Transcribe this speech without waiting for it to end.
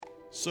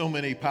So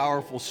many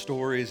powerful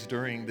stories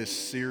during this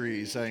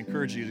series. I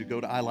encourage you to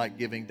go to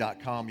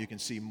ilikegiving.com. You can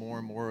see more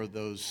and more of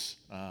those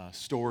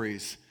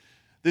stories.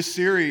 This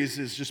series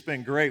has just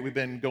been great. We've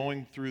been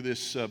going through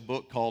this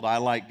book called I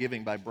Like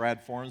Giving by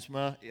Brad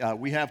Fornsma.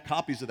 We have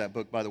copies of that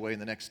book, by the way, in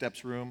the Next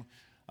Steps room.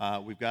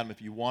 We've got them.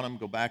 If you want them,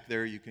 go back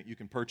there. You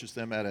can purchase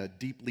them at a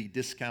deeply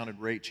discounted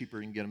rate, cheaper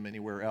than you can get them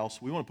anywhere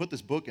else. We want to put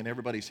this book in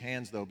everybody's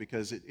hands, though,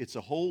 because it's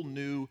a whole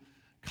new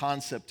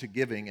concept to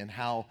giving and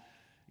how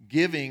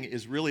giving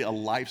is really a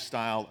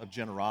lifestyle of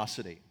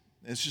generosity.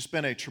 It's just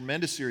been a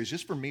tremendous series.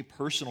 Just for me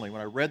personally, when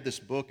I read this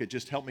book, it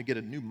just helped me get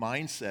a new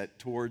mindset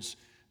towards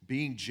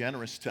being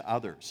generous to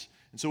others.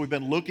 And so we've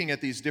been looking at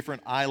these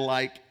different I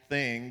like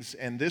things,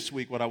 and this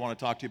week what I want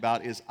to talk to you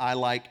about is I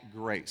like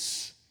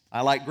grace.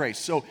 I like grace.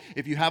 So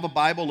if you have a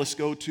Bible, let's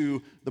go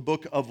to the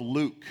book of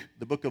Luke.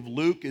 The book of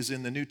Luke is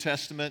in the New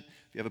Testament.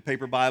 If you have a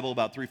paper Bible,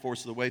 about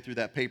 3/4 of the way through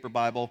that paper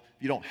Bible.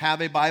 If you don't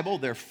have a Bible,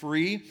 they're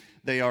free.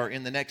 They are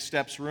in the Next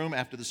Steps room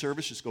after the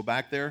service. Just go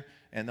back there,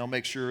 and they'll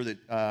make sure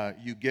that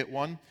you get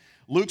one.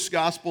 Luke's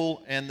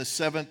Gospel and the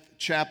 7th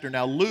chapter.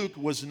 Now, Luke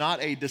was not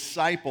a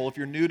disciple. If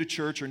you're new to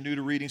church or new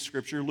to reading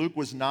Scripture, Luke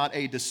was not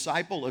a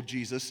disciple of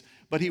Jesus,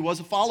 but he was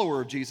a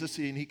follower of Jesus,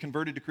 and he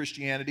converted to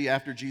Christianity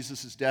after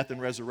Jesus' death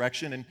and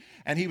resurrection,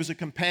 and he was a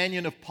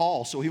companion of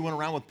Paul. So he went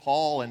around with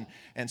Paul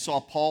and saw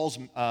Paul's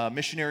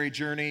missionary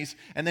journeys,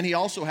 and then he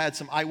also had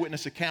some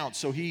eyewitness accounts.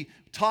 So he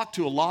talked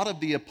to a lot of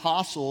the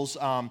apostles.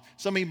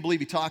 Some even believe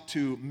he talked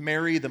to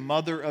Mary, the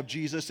mother of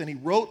Jesus, and he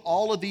wrote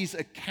all of these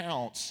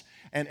accounts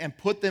and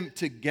put them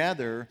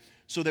together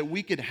so that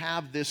we could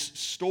have this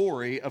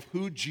story of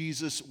who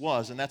Jesus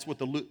was. And that's what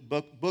the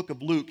book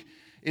of Luke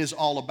is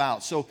all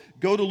about. So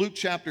go to Luke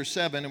chapter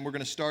 7, and we're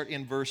going to start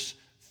in verse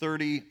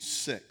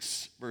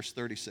 36. Verse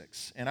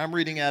 36. And I'm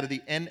reading out of the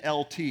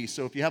NLT.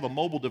 So if you have a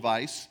mobile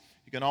device,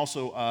 you can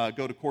also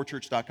go to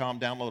corechurch.com,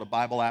 download a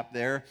Bible app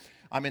there.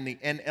 I'm in the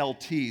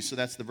NLT, so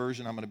that's the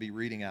version I'm going to be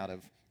reading out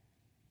of.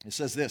 It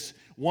says this: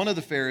 one of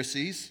the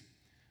Pharisees,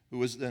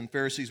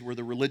 Pharisees were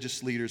the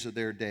religious leaders of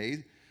their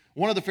day.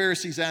 One of the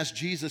Pharisees asked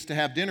Jesus to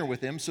have dinner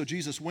with him, so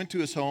Jesus went to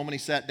his home and he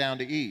sat down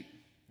to eat.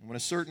 And when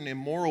a certain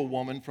immoral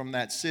woman from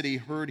that city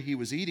heard he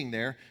was eating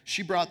there,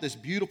 she brought this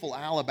beautiful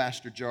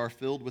alabaster jar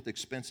filled with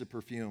expensive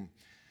perfume.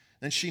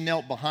 Then she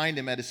knelt behind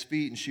him at his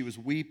feet and she was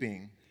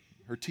weeping.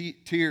 Her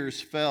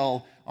tears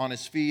fell on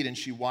his feet and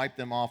she wiped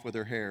them off with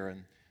her hair.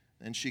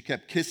 And she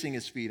kept kissing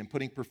his feet and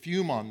putting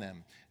perfume on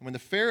them. And when the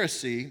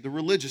Pharisee, the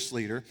religious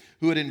leader,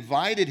 who had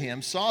invited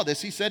him, saw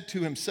this, he said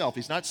to himself,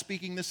 he's not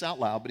speaking this out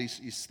loud, but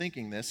he's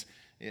thinking this,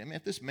 I mean,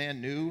 if this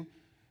man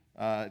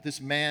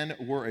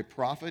were a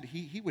prophet,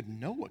 he would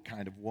know what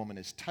kind of woman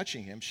is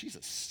touching him. She's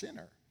a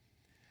sinner.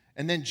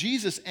 And then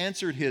Jesus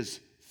answered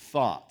his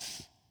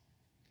thoughts.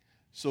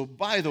 So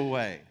by the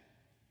way,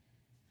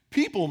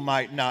 people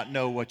might not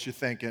know what you're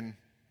thinking,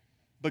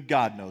 but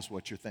God knows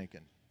what you're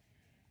thinking.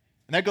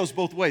 And that goes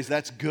both ways.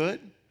 That's good,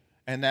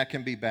 and that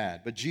can be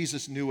bad. But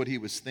Jesus knew what he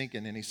was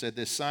thinking, and he said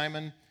this: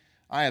 Simon,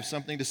 I have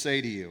something to say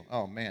to you.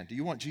 Oh, man, do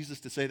you want Jesus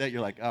to say that? You're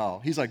like,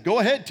 oh. He's like, go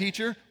ahead,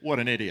 teacher. What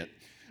an idiot.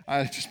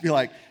 I'd just be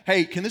like,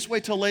 hey, can this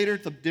wait till later?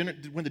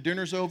 When the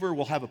dinner's over,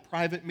 we'll have a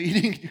private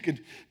meeting. You can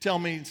tell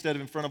me instead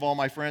of in front of all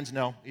my friends.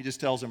 No, he just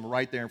tells him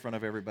right there in front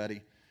of everybody.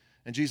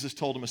 And Jesus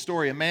told him a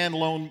story. A man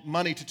loaned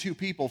money to two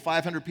people,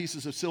 500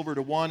 pieces of silver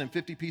to one and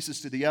 50 pieces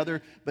to the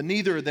other, but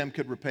neither of them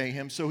could repay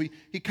him. So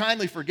he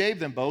kindly forgave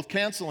them both,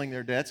 canceling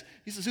their debts.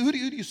 He says, who do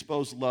you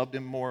suppose loved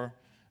him more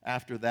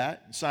after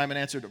that? And Simon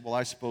answered, well,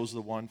 I suppose the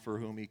one for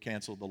whom he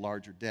canceled the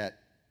larger debt.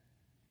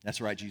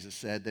 That's right, Jesus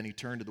said. Then he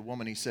turned to the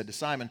woman. He said to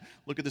Simon,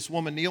 look at this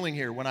woman kneeling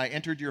here. When I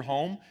entered your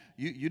home,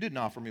 you didn't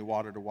offer me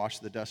water to wash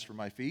the dust from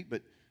my feet,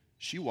 but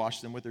she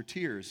washed them with her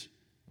tears.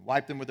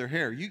 Wiped them with her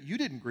hair. You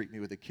didn't greet me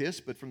with a kiss,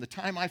 but from the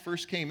time I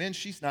first came in,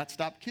 she's not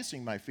stopped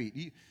kissing my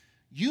feet.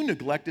 You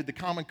neglected the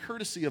common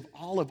courtesy of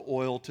olive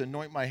oil to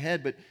anoint my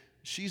head, but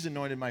she's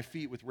anointed my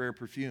feet with rare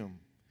perfume.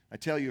 I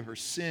tell you, her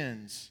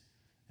sins,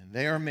 and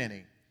they are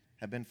many,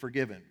 have been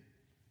forgiven.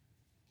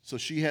 So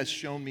she has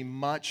shown me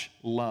much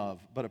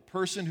love. But a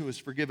person who is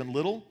forgiven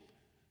little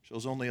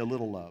shows only a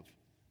little love.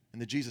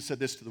 And then Jesus said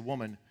this to the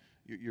woman: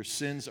 your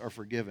sins are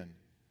forgiven.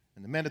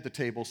 And the men at the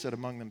table said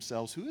among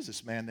themselves, who is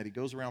this man that he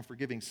goes around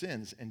forgiving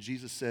sins? And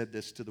Jesus said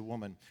this to the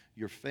woman: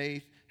 your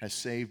faith has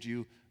saved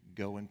you.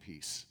 Go in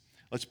peace.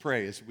 Let's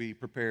pray as we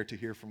prepare to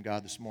hear from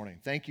God this morning.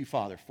 Thank you,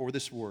 Father, for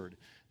this word.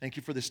 Thank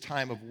you for this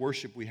time of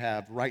worship we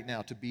have right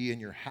now to be in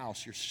your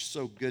house. You're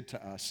so good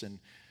to us. And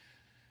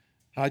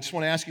I just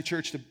want to ask you,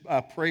 church, to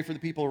pray for the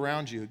people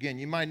around you. Again,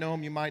 you might know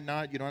them, you might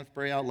not. You don't have to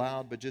pray out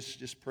loud, but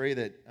just pray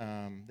that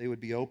they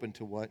would be open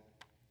to what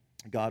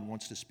God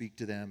wants to speak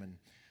to them. And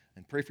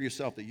pray for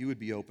yourself that you would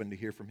be open to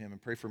hear from him.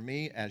 And pray for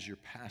me as your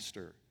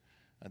pastor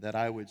that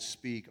I would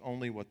speak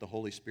only what the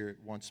Holy Spirit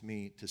wants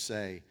me to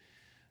say.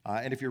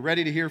 And if you're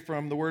ready to hear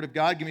from the Word of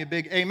God, give me a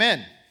big amen.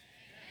 Amen.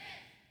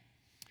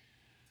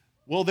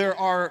 Well, there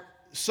are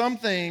some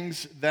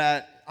things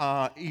that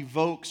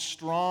evoke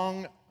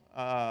strong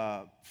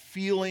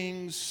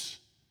feelings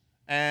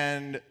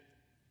and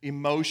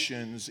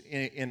emotions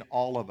in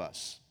all of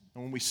us.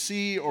 And when we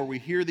see or we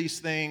hear these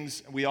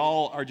things, we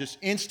all are just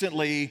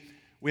instantly,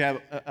 we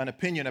have an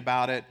opinion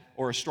about it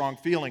or a strong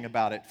feeling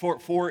about it.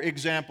 For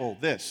example,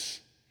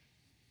 this.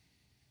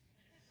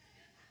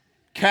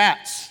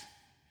 Cats.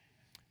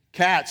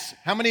 Cats.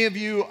 How many of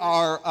you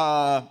are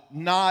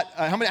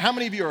how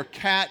many of you are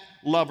cat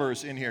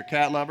lovers in here?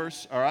 Cat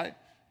lovers, all right?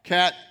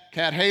 Cat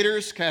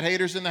haters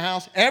in the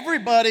house.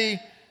 Everybody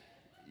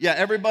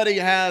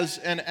has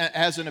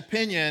an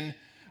opinion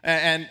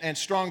and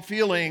strong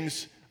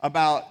feelings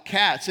about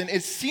cats. And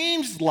it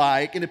seems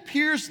like, it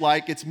appears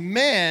like it's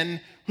men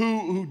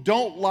who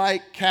don't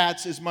like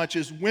cats as much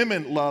as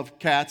women love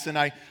cats. And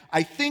I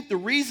think the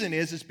reason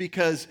is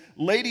because,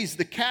 ladies,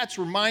 the cats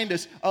remind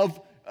us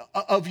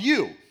of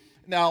you.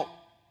 Now,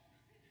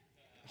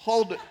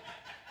 hold it.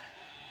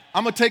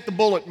 I'm going to take the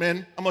bullet,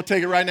 men. I'm going to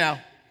take it right now.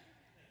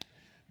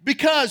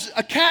 Because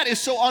a cat is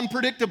so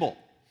unpredictable.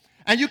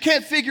 And you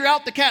can't figure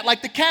out the cat.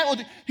 Like the cat will,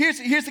 here's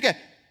the cat.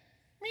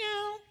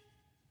 Meow.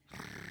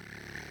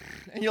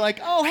 And you're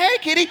like, oh, hey,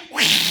 kitty.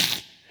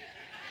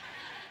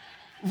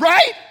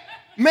 Right?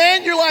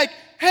 Man, you're like,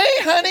 hey,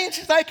 honey. And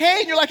she's like, hey.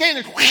 And you're like, hey.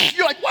 And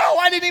you're like, whoa,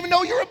 I didn't even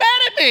know you were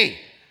mad at me.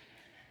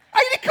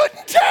 I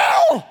couldn't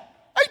tell.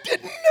 I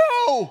didn't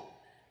know.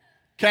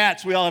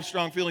 Cats, we all have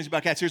strong feelings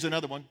about cats. Here's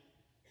another one.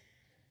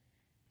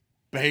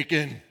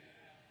 Bacon.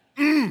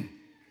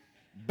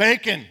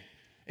 Bacon.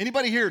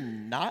 Anybody here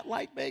not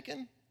like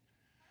bacon?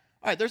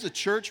 All right, there's a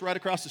church right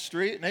across the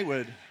street, and they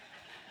would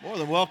more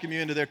than welcome you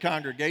into their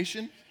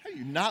congregation. How do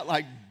you not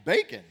like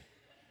bacon?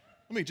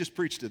 Let me just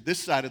preach to this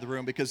side of the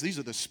room, because these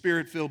are the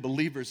Spirit-filled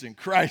believers in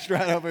Christ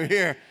right over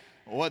here.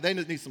 Well, they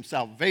need some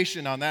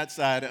salvation on that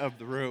side of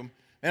the room.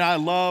 And I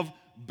love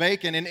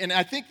bacon. And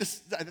I think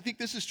this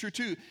is true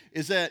too,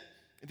 is that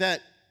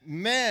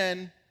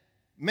men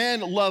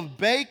love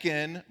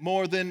bacon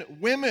more than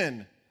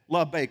women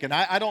love bacon.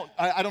 I don't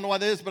know why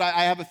that is, but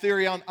I have a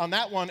theory on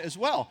that one as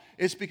well.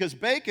 It's because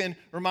bacon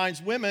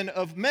reminds women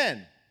of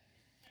men.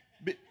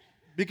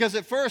 Because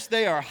at first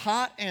they are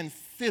hot and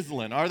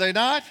sizzling, are they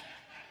not?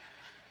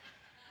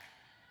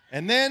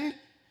 And then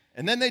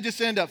they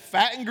just end up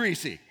fat and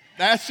greasy.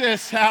 That's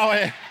just how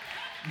it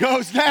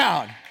goes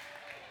down.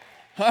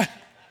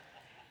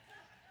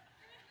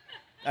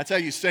 That's how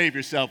you save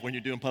yourself when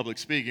you're doing public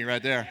speaking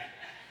right there.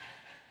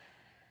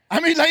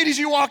 I mean, ladies,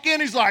 you walk in,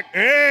 he's like,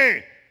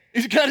 hey.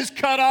 He's got his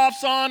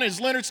cutoffs on,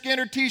 his Leonard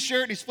Skinner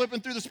t-shirt, and he's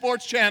flipping through the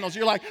sports channels.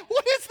 You're like,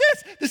 what is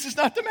this? This is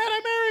not the man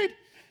I married.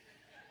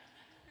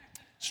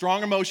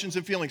 Strong emotions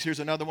and feelings. Here's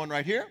another one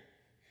right here.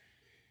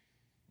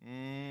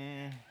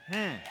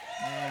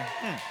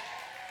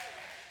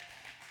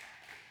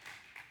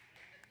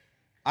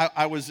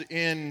 I was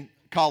in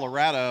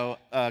Colorado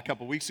a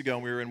couple weeks ago,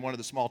 and we were in one of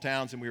the small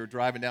towns, and we were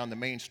driving down the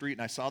main street,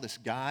 and I saw this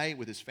guy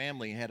with his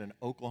family. He had an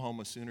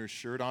Oklahoma Sooners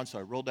shirt on, so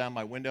I rolled down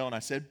my window, and I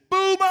said,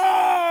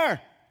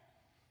 Boomer!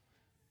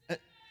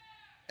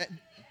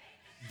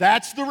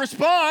 That's the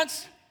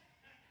response.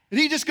 And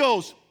he just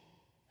goes.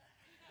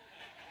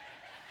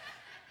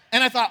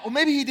 And I thought, well,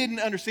 maybe he didn't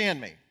understand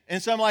me.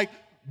 And so I'm like,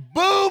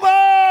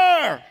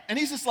 Boomer! And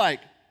he's just like,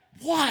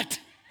 what?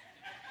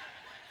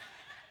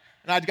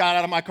 And I got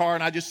out of my car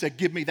and I just said,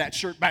 give me that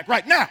shirt back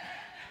right now.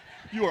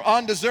 You are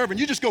undeserving.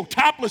 You just go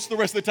topless the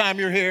rest of the time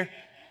you're here.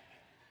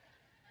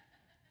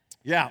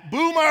 Yeah,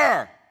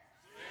 Boomer!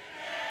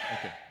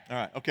 Okay, all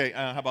right. Okay,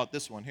 how about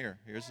this one here?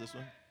 Here's this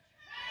one.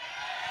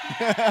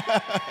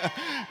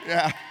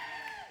 Yeah.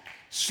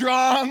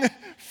 Strong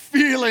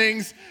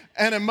feelings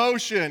and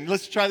emotion.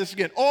 Let's try this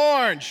again.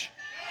 Orange.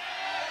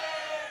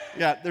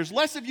 Yeah, there's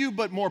less of you,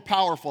 but more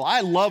powerful.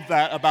 I love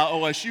that about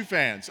OSU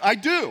fans. I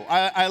do.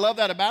 I love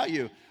that about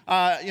you.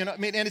 And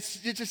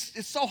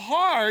it's so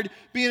hard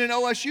being an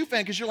OSU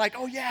fan, because you're like,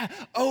 oh yeah,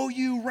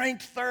 OU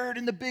ranked 3rd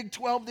in the Big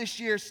 12 this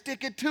year.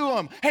 Stick it to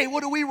them. Hey,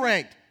 what are we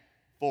ranked?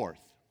 4th.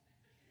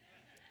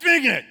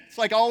 Dang it! It's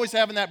like always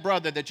having that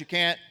brother that you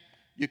can't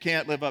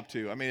live up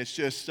to. I mean, it's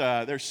just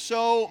there's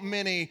so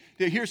many.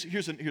 Here's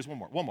one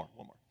more.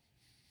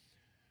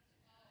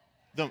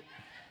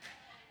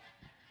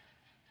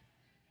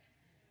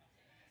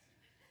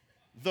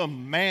 The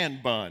man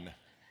bun.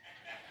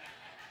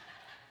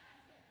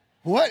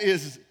 What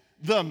is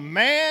the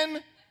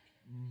man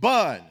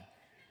bun?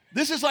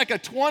 This is like a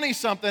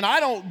 20-something. I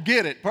don't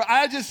get it.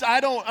 I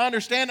don't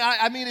understand.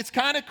 I mean, it's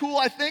kind of cool,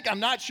 I think. I'm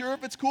not sure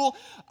if it's cool.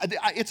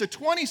 It's a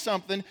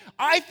 20-something.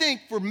 I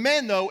think for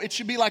men, though, it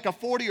should be like a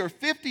 40 or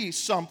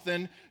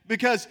 50-something,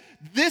 because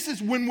this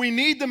is when we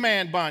need the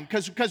man bun,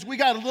 because we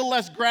got a little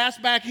less grass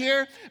back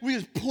here. We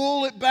just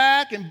pull it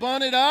back and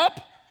bun it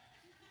up.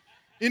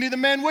 Any of the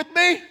men with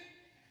me?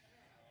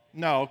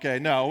 No, okay,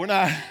 no, we're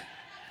not.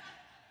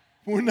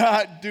 We're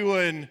not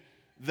doing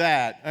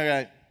that. All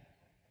right.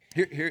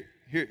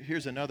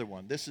 Here's another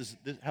one.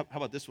 How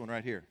about this one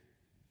right here?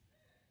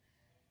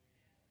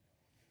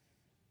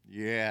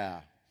 Yeah.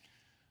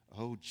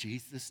 Oh,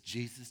 Jesus.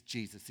 He's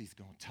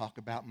going to talk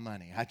about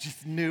money. I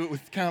just knew it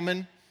was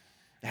coming.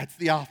 That's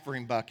the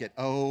offering bucket.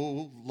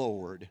 Oh,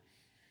 Lord.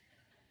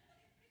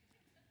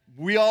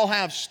 We all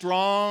have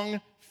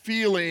strong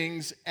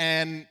feelings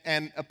and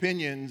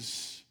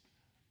opinions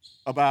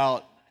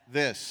about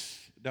this,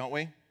 don't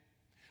we?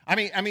 I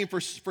mean, for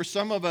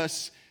some of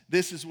us,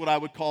 this is what I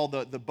would call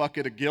the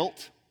bucket of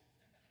guilt.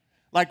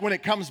 Like when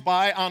it comes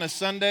by on a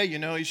Sunday, you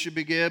know you should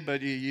be good,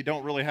 but you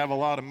don't really have a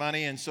lot of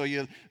money, and so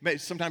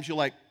sometimes you'll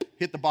like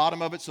hit the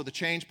bottom of it so the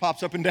change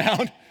pops up and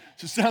down,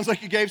 so it sounds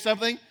like you gave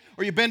something.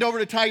 Or you bend over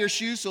to tie your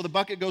shoes so the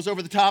bucket goes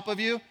over the top of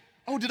you.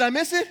 Oh, did I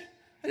miss it?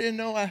 I didn't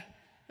know I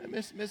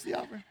missed the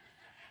offering.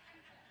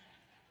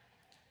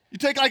 You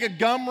take like a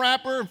gum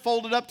wrapper and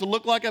fold it up to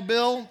look like a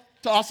bill,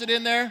 toss it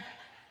in there.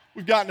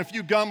 We've gotten a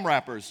few gum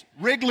wrappers.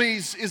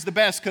 Wrigley's is the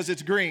best because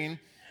it's green.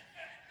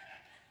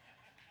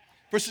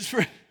 For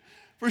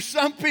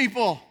some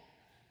people,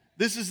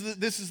 this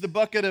is the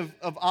bucket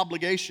of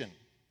obligation.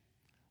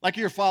 Like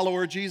you're a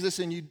follower of Jesus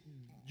and you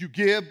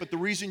give, but the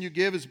reason you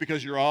give is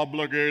because you're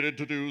obligated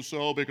to do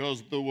so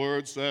because the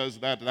word says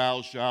that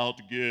thou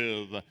shalt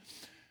give.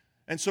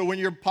 And so when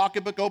your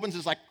pocketbook opens,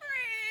 it's like,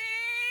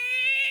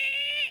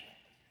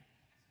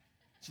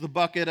 it's the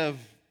bucket of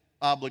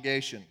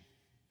obligation.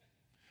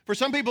 For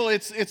some people,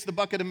 it's the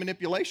bucket of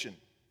manipulation.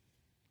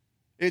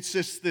 It's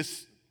just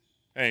this,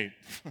 hey,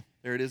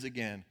 there it is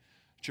again.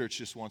 Church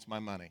just wants my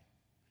money.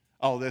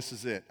 Oh, this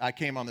is it. I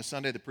came on the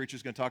Sunday, the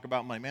preacher's going to talk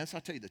about money. Man, so I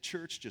tell you, the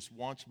church just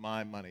wants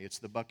my money. It's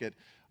the bucket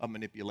of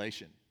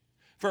manipulation.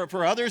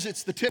 For others,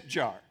 it's the tip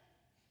jar.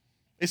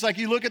 It's like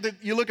you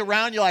look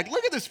around, you're like,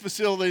 look at this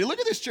facility, look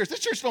at this church. This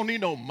church don't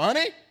need no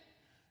money.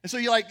 And so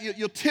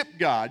you'll tip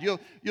God.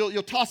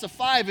 You'll toss a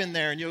 5 in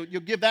there and you'll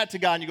give that to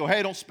God and you go,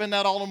 hey, don't spend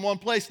that all in one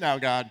place now,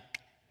 God.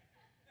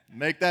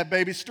 Make that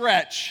baby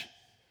stretch.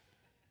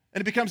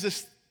 And it becomes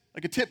this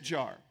like a tip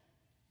jar.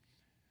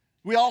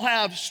 We all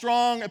have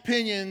strong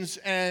opinions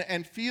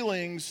and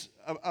feelings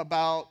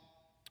about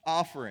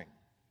offering.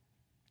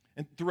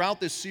 And throughout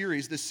this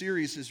series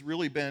has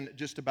really been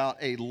just about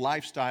a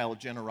lifestyle of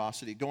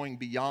generosity, going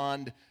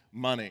beyond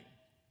money.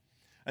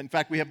 In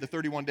fact, we have the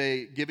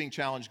 31-day giving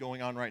challenge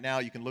going on right now.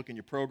 You can look in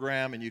your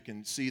program and you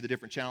can see the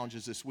different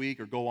challenges this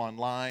week or go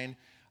online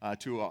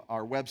to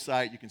our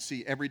website. You can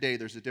see every day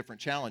there's a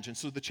different challenge. And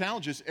so the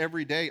challenges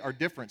every day are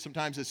different.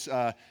 Sometimes it's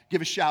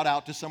give a shout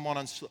out to someone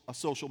on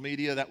social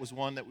media. That was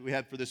one that we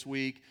had for this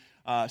week.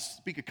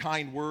 Speak a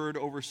kind word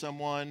over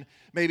someone.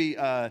 Maybe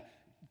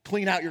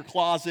clean out your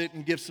closet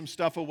and give some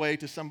stuff away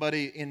to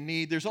somebody in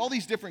need. There's all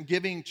these different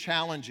giving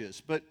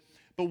challenges. But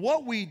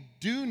what we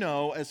do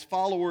know as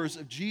followers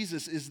of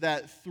Jesus is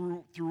that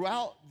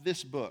throughout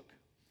this book,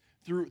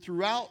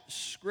 throughout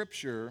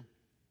Scripture,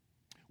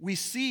 we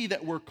see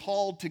that we're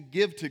called to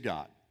give to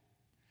God.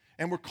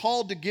 And we're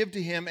called to give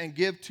to Him and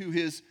give to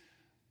His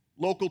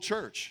local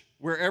church.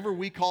 Wherever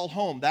we call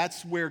home,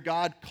 that's where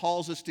God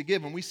calls us to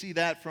give. And we see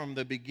that from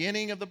the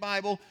beginning of the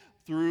Bible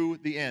through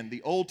the end,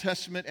 the Old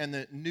Testament and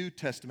the New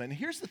Testament. And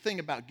here's the thing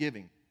about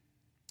giving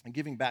and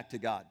giving back to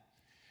God.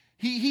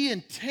 He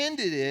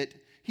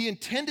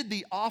intended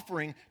the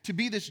offering to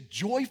be this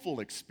joyful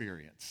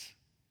experience.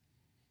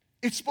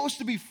 It's supposed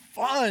to be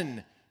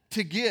fun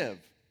to give.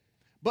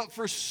 But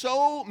for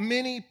so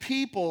many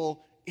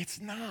people,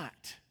 it's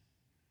not.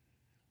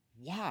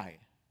 Why?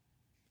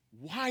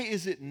 Why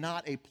is it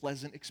not a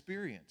pleasant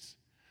experience?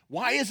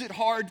 Why is it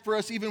hard for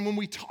us, even when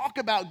we talk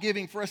about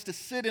giving, for us to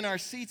sit in our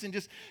seats and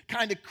just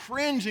kind of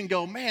cringe and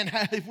go, man,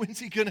 when's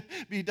he going to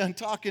be done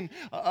talking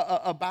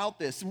about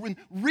this? When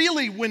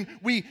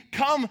we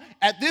come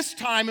at this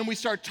time and we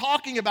start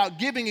talking about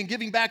giving and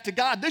giving back to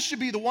God, this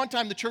should be the one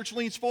time the church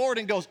leans forward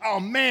and goes,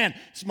 oh man,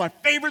 this is my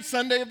favorite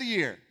Sunday of the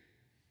year.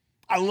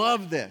 I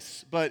love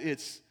this, but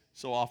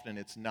so often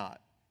it's not.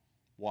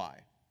 Why?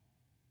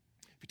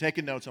 If you're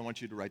taking notes, I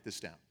want you to write this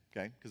down,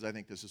 okay? Because I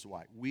think this is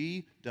why.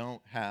 We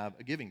don't have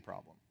a giving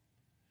problem.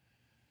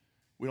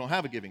 We don't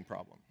have a giving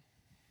problem.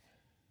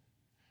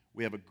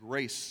 We have a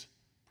grace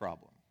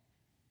problem.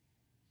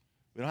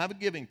 We don't have a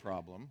giving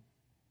problem.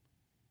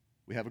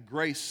 We have a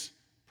grace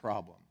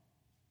problem.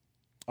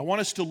 I want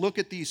us to look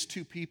at these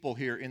two people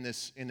here in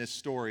this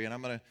story, and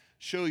I'm going to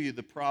show you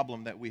the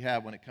problem that we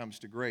have when it comes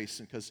to grace.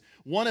 Because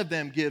one of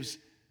them gives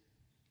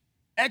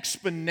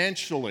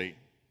exponentially,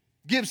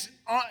 gives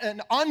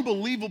an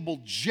unbelievable,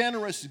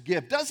 generous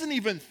gift, doesn't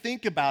even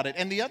think about it.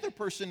 And the other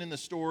person in the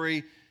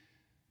story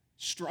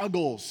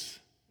struggles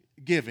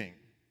giving,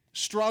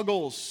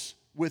 struggles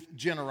with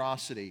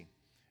generosity.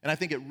 And I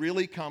think it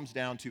really comes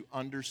down to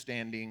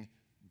understanding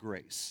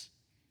grace.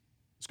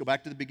 Let's go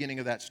back to the beginning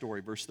of that story,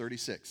 verse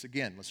 36.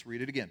 Again, let's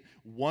read it again.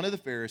 One of the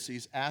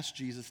Pharisees asked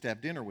Jesus to have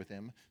dinner with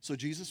him, so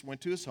Jesus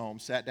went to his home,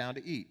 sat down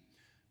to eat.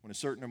 When a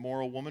certain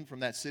immoral woman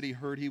from that city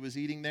heard he was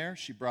eating there,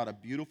 she brought a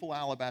beautiful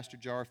alabaster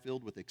jar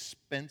filled with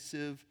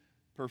expensive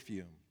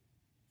perfume.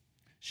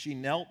 She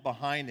knelt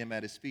behind him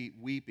at his feet,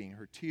 weeping.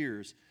 Her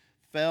tears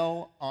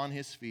fell on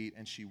his feet,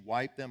 and she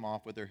wiped them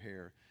off with her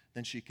hair.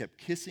 Then she kept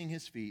kissing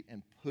his feet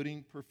and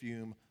putting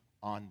perfume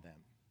on them.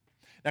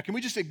 Now, can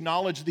we just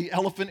acknowledge the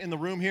elephant in the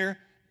room here?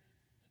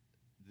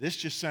 This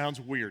just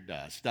sounds weird to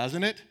us,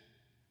 doesn't it?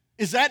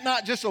 Is that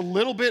not just a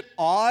little bit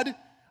odd?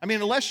 I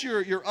mean, unless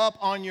you're up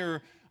on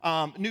your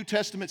New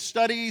Testament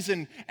studies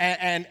and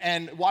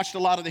watched a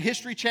lot of the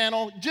History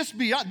Channel. Just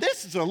beyond,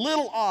 this is a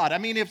little odd. I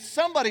mean, if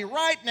somebody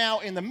right now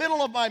in the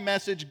middle of my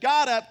message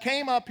got up,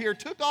 came up here,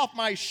 took off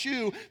my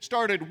shoe,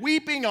 started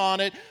weeping on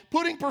it,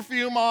 putting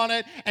perfume on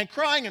it, and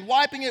crying and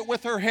wiping it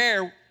with her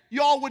hair,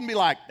 y'all wouldn't be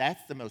like,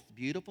 that's the most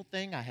beautiful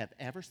thing I have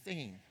ever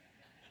seen.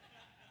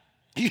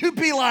 You'd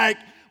be like,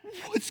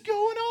 what's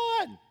going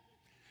on?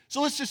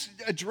 So let's just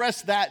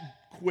address that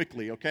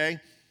quickly, okay?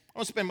 I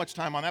don't spend much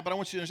time on that, but I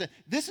want you to understand,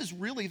 this is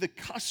really the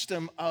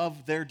custom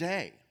of their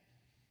day.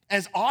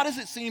 As odd as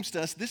it seems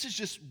to us, this is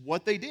just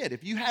what they did.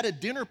 If you had a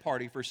dinner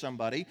party for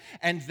somebody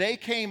and they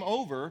came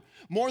over,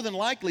 more than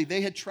likely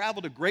they had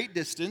traveled a great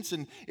distance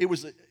and it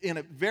was in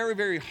a very,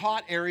 very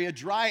hot area,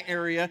 dry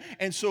area,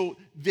 and so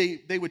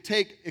they would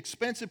take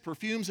expensive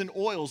perfumes and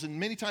oils, and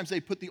many times they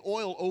put the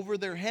oil over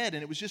their head,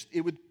 and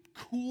it would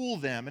cool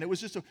them, and it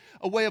was just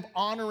a way of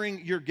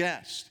honoring your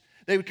guest.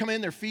 They would come in,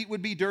 their feet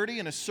would be dirty,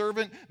 and a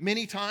servant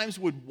many times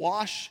would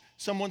wash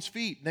someone's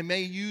feet. They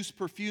may use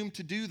perfume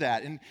to do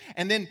that.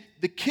 And then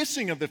the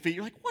kissing of the feet,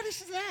 you're like, what is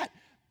that?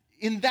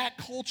 In that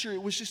culture,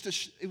 it was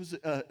just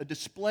a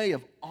display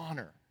of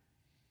honor.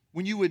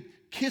 When you would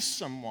kiss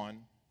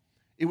someone,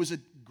 it was a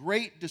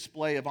great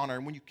display of honor.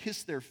 And when you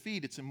kiss their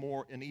feet, it's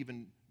an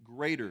even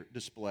greater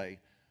display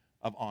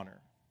of honor.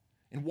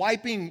 And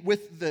wiping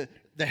with the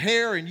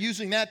hair and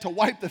using that to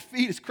wipe the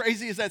feet, as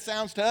crazy as that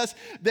sounds to us,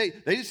 they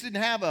just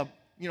didn't have a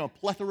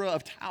plethora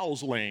of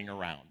towels laying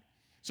around.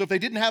 So if they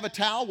didn't have a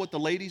towel, what the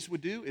ladies would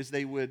do is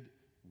they would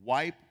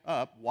wipe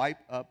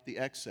up the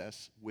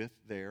excess with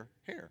their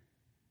hair.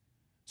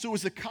 So it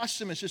was the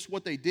custom, it's just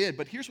what they did.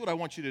 But here's what I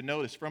want you to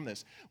notice from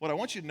this. What I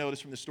want you to notice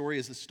from the story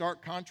is the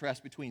stark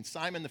contrast between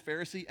Simon the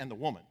Pharisee and the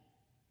woman.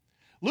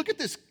 Look at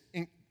this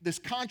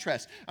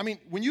contrast. I mean,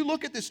 when you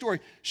look at this story,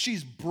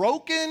 she's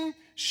broken,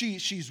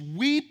 she's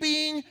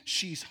weeping,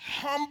 she's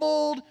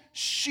humbled,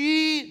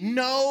 she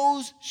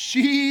knows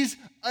she's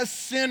a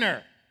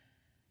sinner.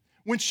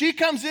 When she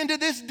comes into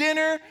this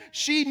dinner,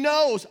 she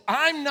knows,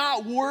 I'm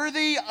not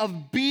worthy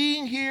of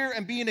being here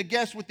and being a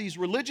guest with these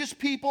religious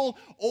people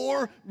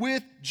or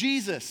with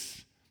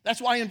Jesus.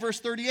 That's why in verse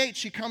 38,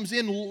 she comes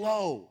in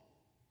low.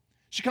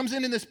 She comes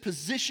in this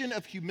position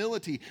of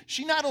humility.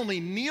 She not only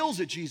kneels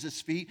at Jesus'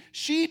 feet,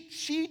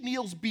 she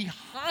kneels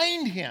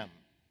behind him.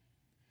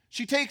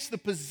 She takes the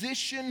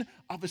position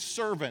of a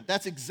servant.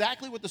 That's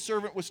exactly what the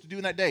servant was to do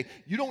in that day.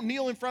 You don't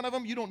kneel in front of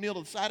them. You don't kneel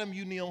to the side of them.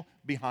 You kneel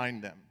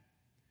behind them.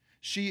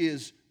 She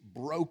is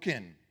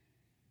broken.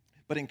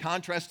 But in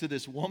contrast to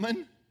this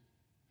woman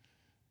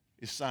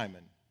is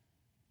Simon,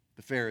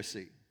 the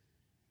Pharisee.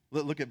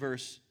 Look at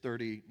verse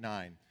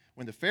 39.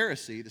 When the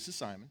Pharisee, this is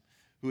Simon,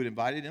 who had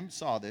invited him,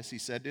 saw this, he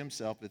said to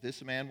himself, if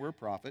this man were a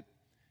prophet,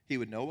 he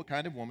would know what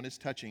kind of woman is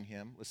touching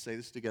him. Let's say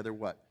this together,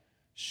 what?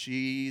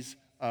 She's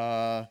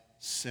a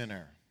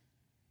sinner.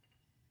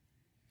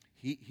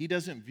 He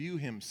doesn't view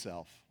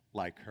himself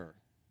like her.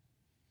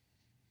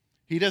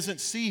 He doesn't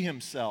see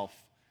himself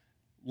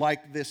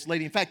like this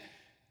lady. In fact,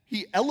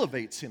 he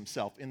elevates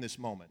himself in this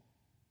moment.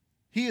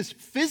 He is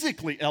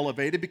physically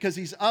elevated because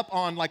he's up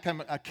on like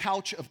a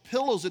couch of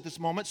pillows at this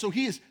moment, so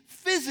he is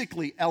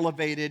physically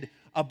elevated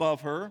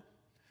above her.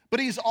 But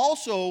he's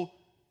also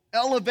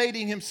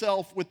elevating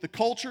himself with the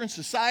culture and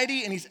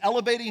society, and he's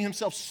elevating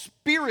himself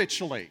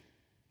spiritually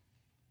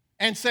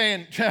and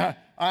saying,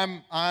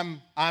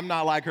 I'm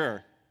not like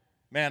her.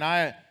 Man,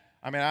 I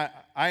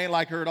ain't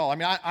like her at all. I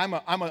mean,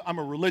 I'm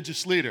a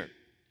religious leader.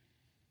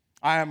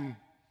 I'm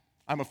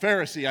a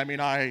Pharisee. I mean,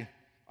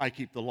 I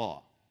keep the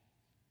law.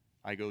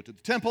 I go to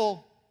the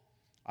temple.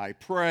 I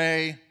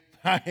pray.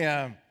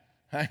 I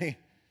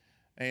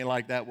ain't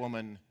like that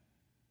woman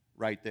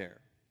right there.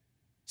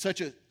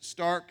 Such a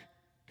stark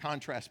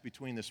contrast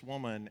between this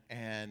woman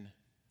and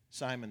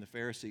Simon the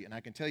Pharisee. And I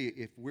can tell you,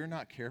 if we're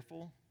not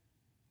careful,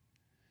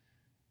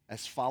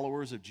 as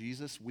followers of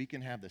Jesus, we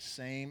can have the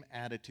same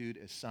attitude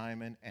as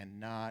Simon and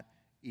not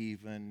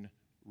even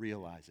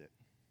realize it.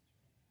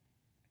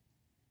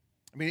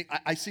 I mean,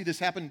 I see this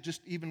happen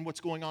just even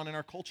what's going on in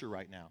our culture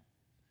right now.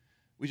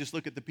 We just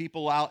look at the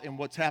people out and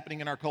what's happening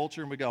in our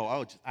culture and we go,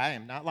 oh, I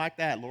am not like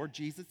that. Lord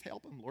Jesus,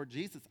 help them. Lord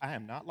Jesus, I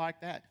am not like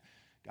that.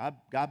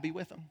 God be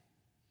with them.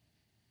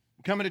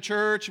 We come into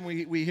church and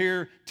we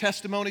hear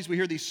testimonies, we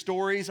hear these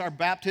stories, our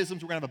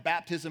baptisms. We're going to have a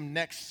baptism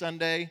next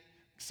Sunday.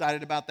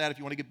 Excited about that. If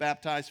you want to get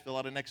baptized, fill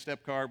out a next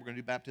step card. We're going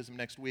to do baptism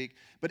next week.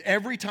 But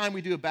every time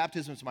we do a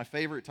baptism, it's my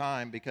favorite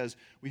time because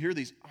we hear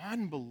these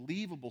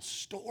unbelievable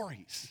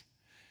stories.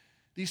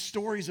 These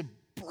stories of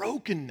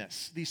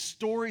brokenness, these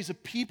stories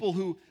of people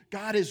who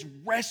God has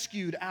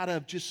rescued out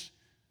of just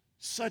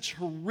such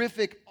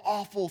horrific,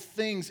 awful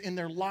things in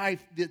their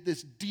life,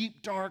 this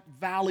deep, dark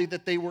valley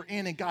that they were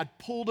in, and God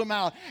pulled them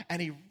out, and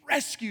He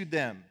rescued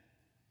them.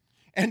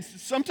 And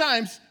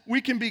sometimes we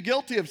can be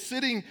guilty of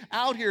sitting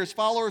out here as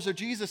followers of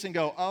Jesus and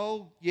go,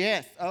 oh,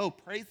 yes, oh,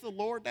 praise the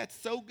Lord, that's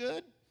so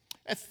good.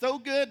 That's so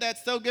good,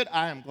 that's so good.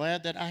 I am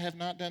glad that I have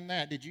not done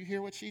that. Did you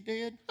hear what she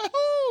did?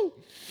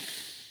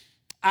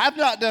 I've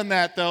not done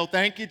that, though.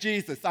 Thank you,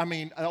 Jesus. I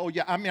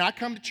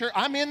come to church.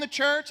 I'm in the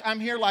church. I'm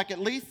here like at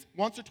least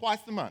once or twice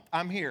a month.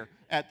 I'm here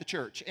at the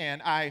church,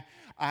 and I'm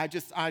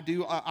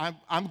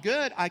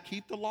good. I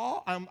keep the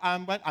law.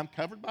 I'm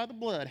covered by the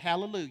blood.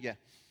 Hallelujah.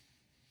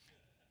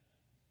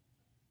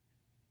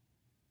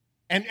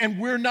 And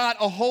we're not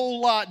a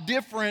whole lot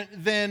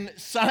different than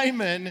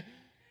Simon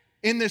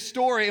in this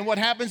story. And what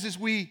happens is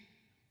we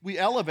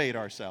elevate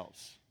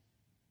ourselves.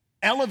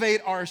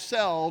 Elevate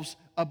ourselves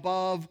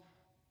above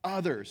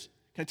others.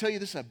 Can I tell you,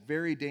 this is a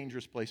very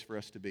dangerous place for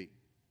us to be.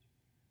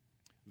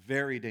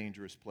 Very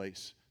dangerous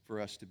place for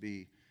us to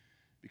be.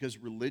 Because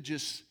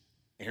religious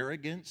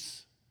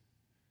arrogance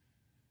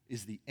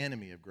is the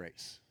enemy of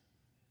grace.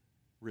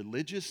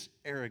 Religious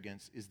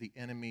arrogance is the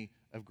enemy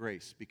of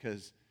grace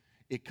because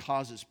it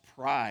causes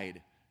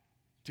pride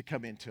to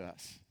come into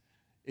us.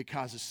 It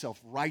causes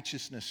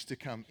self-righteousness to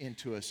come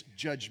into us.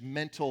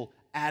 Judgmental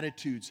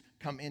attitudes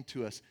come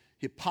into us.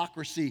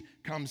 Hypocrisy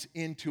comes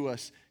into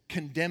us.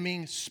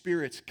 Condemning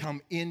spirits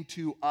come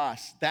into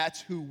us.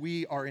 That's who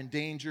we are in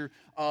danger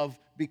of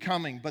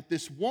becoming. But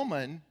this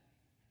woman,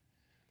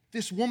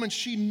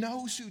 she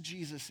knows who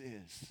Jesus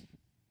is.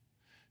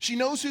 She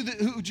knows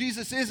who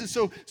Jesus is, and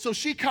so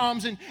she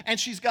comes and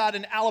she's got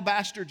an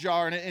alabaster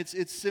jar, and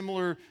it's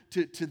similar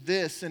to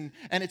this, and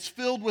it's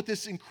filled with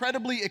this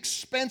incredibly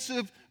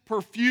expensive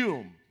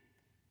perfume.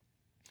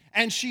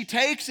 And she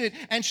takes it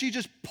and she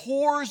just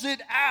pours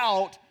it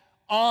out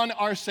on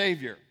our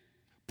Savior.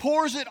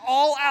 Pours it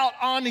all out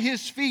on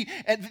his feet.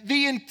 And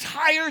the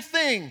entire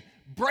thing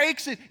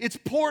breaks it. It's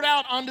poured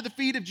out onto the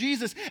feet of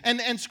Jesus.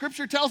 And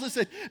Scripture tells us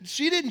that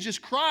she didn't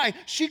just cry,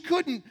 she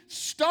couldn't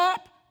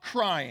stop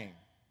crying.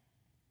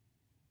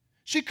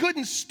 She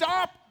couldn't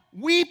stop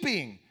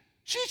weeping.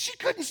 She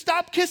couldn't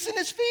stop kissing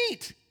his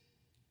feet.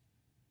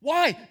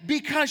 Why?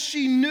 Because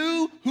she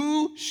knew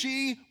who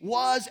she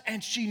was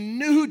and she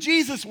knew who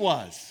Jesus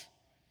was.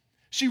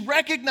 She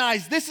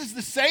recognized this is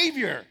the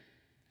Savior.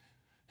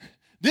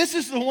 This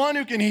is the one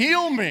who can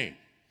heal me.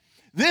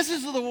 This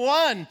is the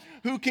one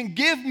who can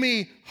give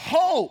me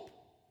hope.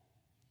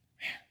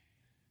 Man.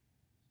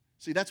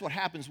 See, that's what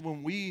happens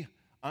when we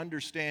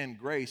understand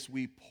grace.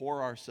 We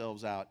pour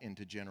ourselves out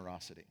into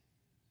generosity.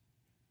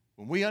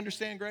 When we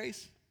understand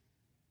grace,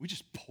 we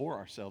just pour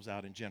ourselves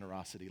out in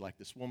generosity like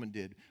this woman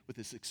did with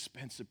this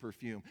expensive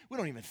perfume. We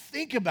don't even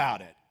think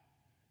about it.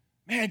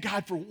 Man,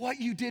 God, for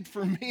what you did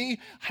for me,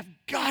 I've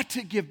got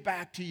to give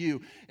back to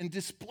you and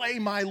display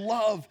my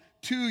love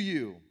to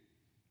you.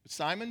 But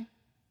Simon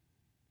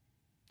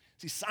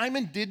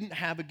didn't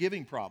have a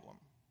giving problem.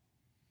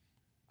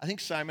 I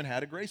think Simon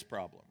had a grace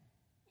problem.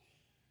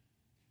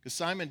 Because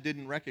Simon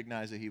didn't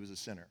recognize that he was a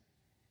sinner.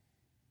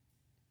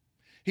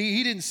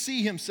 He didn't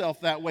see himself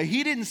that way.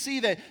 He didn't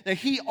see that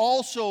he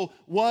also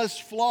was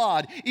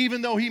flawed,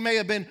 even though he may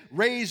have been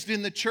raised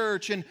in the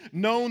church and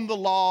known the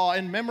law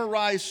and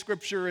memorized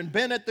Scripture and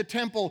been at the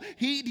temple.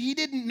 He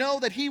didn't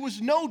know that he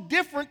was no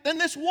different than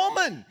this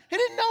woman. He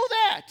didn't know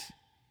that.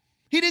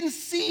 He didn't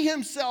see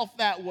himself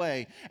that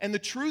way. And the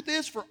truth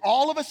is, for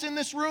all of us in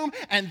this room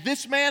and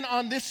this man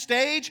on this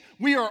stage,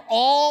 we are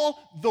all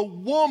the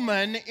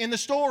woman in the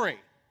story.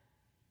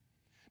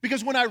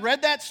 Because when I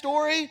read that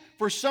story,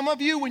 for some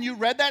of you, when you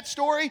read that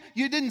story,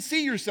 you didn't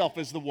see yourself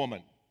as the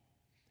woman.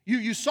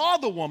 You saw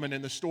the woman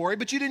in the story,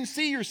 but you didn't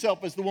see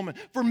yourself as the woman.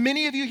 For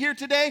many of you here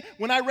today,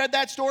 when I read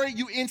that story,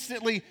 you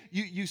instantly,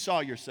 you saw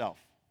yourself.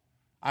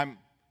 I'm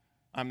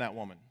that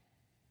woman.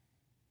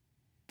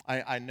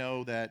 I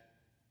know that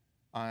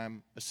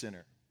I'm a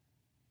sinner.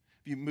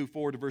 If you move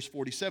forward to verse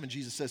 47,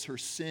 Jesus says her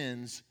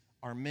sins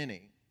are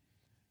many.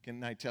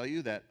 Can I tell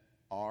you that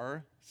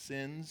our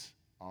sins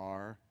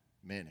are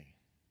many?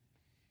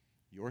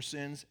 Your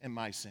sins and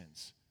my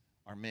sins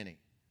are many.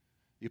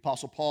 The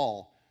Apostle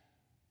Paul,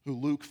 who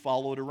Luke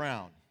followed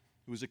around,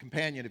 who was a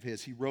companion of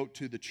his, he wrote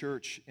to the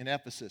church in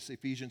Ephesus,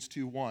 Ephesians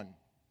 2:1.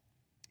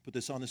 Put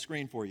this on the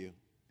screen for you.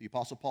 The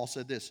Apostle Paul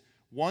said this,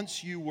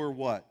 once you were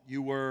what?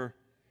 You were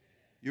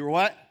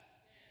what?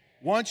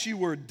 Once you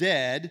were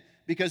dead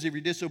because of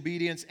your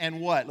disobedience and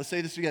what? Let's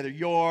say this together.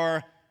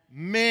 Your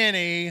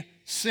many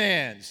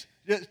sins.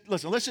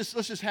 Listen, let's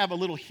just have a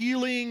little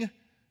healing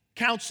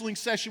counseling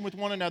session with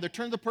one another.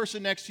 Turn to the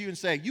person next to you and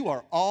say, you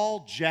are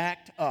all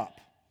jacked up.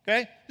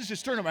 Okay?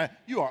 Just turn them.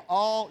 You are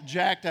all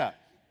jacked up.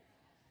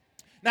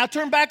 Now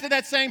turn back to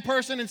that same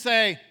person and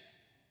say,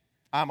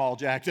 I'm all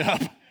jacked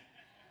up.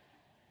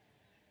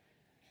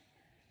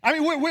 I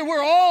mean,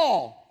 we're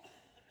all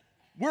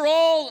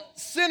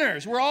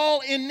sinners. We're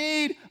all in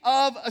need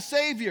of a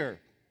Savior.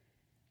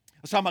 I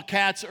was talking about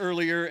cats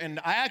earlier, and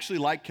I actually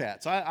like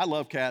cats. I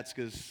love cats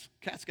because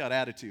cats got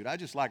attitude. I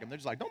just like them. They're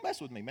just like, don't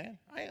mess with me, man.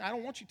 I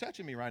don't want you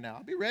touching me right now.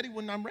 I'll be ready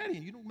when I'm ready,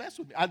 and you don't mess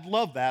with me. I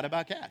love that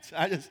about cats.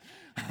 I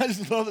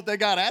just love that they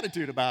got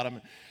attitude about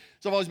them.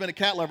 So I've always been a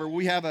cat lover.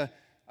 We have a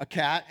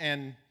cat,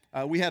 and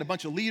we had a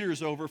bunch of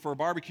leaders over for a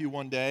barbecue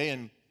one day,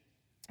 and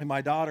And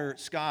my daughter,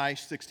 Sky,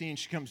 16,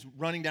 she comes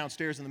running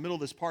downstairs in the middle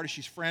of this party.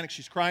 She's frantic.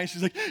 She's crying.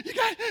 She's like, you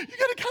got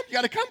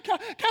to come,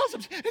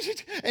 Cal's.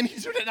 And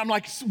he's doing it. And I'm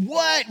like,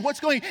 what? What's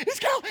going on? It's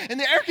Cal and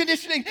the air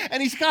conditioning.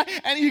 And he's got,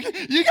 and you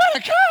got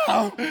to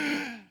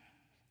come.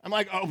 I'm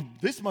like, oh,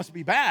 this must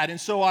be bad.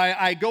 And so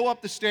I go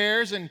up the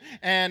stairs, and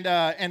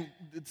the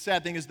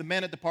sad thing is the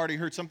men at the party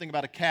heard something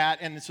about a cat,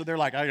 and so they're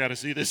like, I got to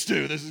see this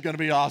too. This is going to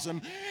be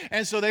awesome.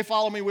 And so they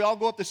follow me. We all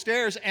go up the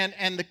stairs,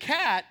 and the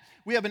cat,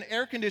 we have an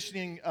air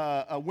conditioning,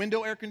 a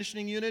window air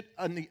conditioning unit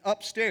on the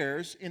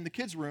upstairs in the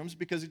kids' rooms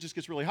because it just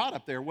gets really hot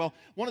up there. Well,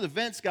 one of the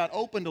vents got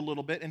opened a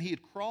little bit, and he had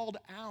crawled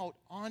out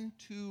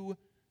onto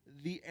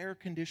the air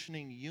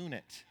conditioning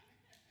unit.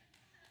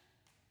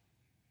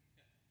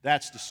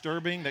 That's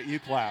disturbing that you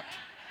clapped.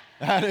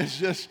 That is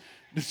just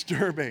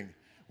disturbing.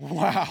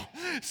 Wow.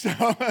 So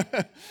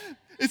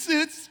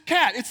it's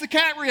cat. It's the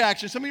cat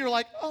reaction. Some of you are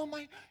like, oh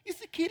my, is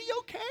the kitty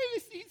okay?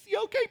 Is he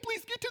okay?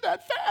 Please get to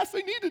that fast. I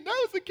need to know,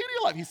 is the kitty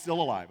alive? He's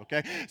still alive,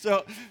 okay?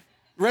 So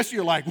the rest of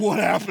you are like, what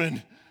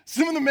happened?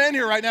 Some of the men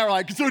here right now are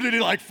like, so did he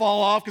like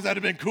fall off? Because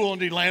that'd have been cool. And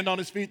did he land on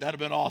his feet? That'd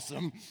have been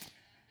awesome.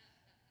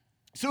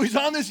 So he's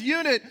on this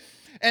unit.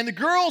 And the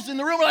girls in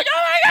the room are like,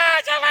 oh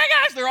my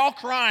gosh. They're all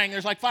crying.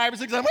 There's like 5 or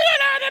 6 of them.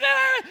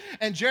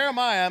 And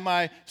Jeremiah,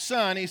 my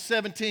son, he's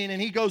 17, and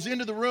he goes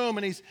into the room,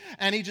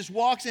 and he just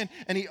walks in,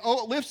 and he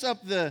lifts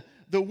up the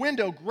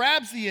window,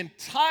 grabs the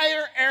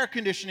entire air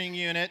conditioning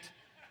unit,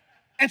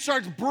 and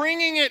starts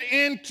bringing it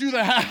into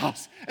the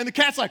house. And the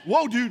cat's like,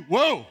 whoa, dude,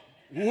 whoa,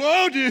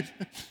 dude.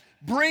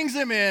 Brings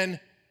him in,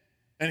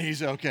 and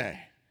he's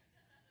okay.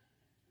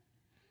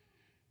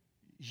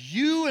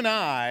 You and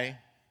I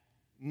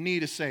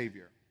need a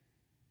Savior.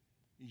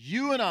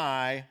 You and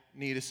I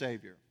need a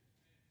Savior.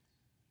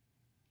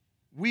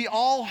 We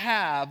all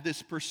have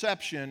this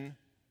perception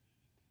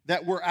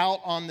that we're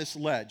out on this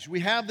ledge. We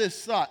have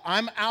this thought,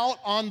 I'm out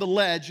on the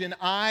ledge and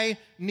I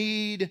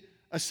need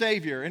a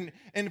Savior. And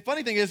the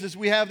funny thing is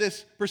we have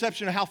this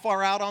perception of how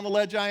far out on the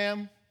ledge I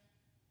am,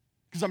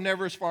 because I'm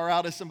never as far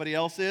out as somebody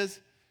else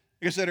is.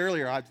 Like I said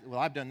earlier,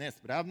 I've done this,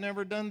 but I've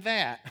never done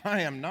that.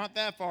 I am not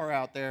that far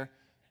out there.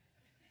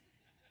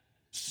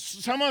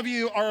 Some of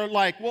you are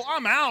like, well,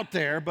 I'm out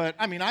there, but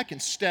I can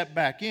step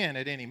back in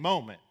at any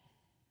moment.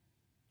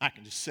 I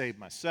can just save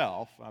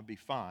myself. I'll be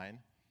fine.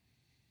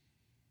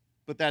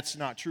 But that's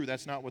not true.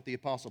 That's not what the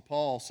Apostle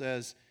Paul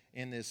says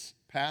in this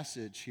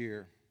passage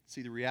here.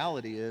 See, the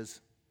reality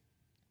is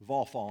we've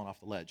all fallen off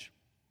the ledge.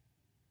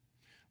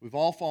 We've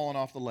all fallen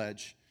off the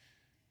ledge,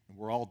 and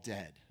we're all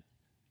dead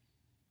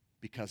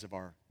because of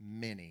our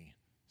many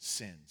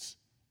sins.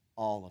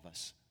 All of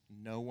us.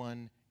 No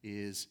one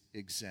is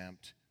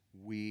exempt.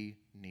 We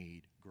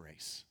need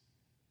grace.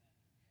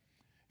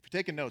 If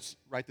you're taking notes,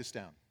 write this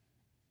down.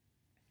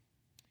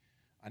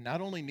 I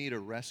not only need a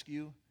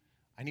rescue,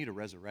 I need a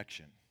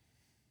resurrection.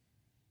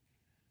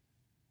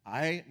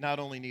 I not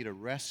only need a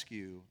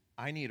rescue,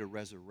 I need a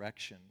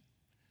resurrection.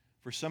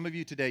 For some of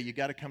you today, you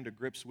got to come to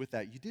grips with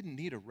that. You didn't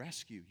need a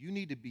rescue. You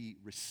need to be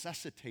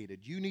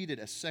resuscitated. You needed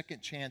a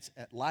second chance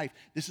at life.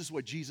 This is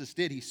what Jesus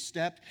did. He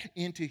stepped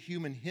into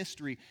human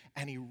history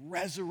and he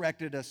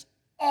resurrected us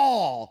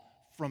all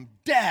from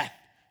death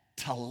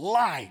to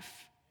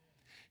life.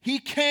 He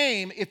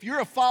came, if you're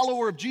a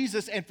follower of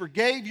Jesus, and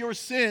forgave your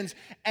sins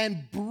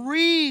and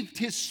breathed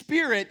his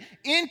Spirit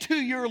into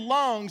your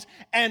lungs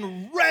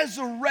and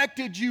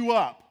resurrected you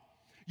up.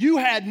 You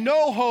had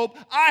no hope.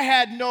 I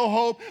had no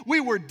hope. We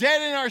were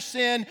dead in our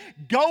sin,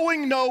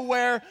 going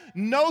nowhere,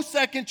 no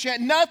second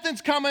chance.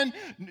 Nothing's coming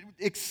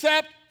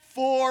except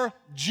for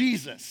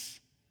Jesus.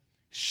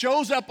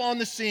 Shows up on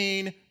the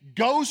scene,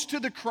 goes to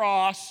the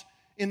cross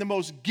in the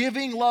most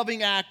giving,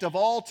 loving act of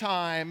all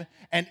time,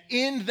 and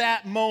in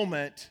that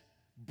moment,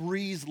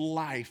 breathes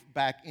life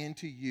back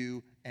into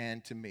you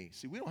and to me.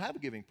 See, we don't have a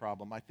giving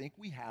problem. I think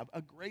we have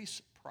a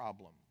grace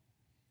problem.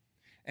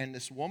 And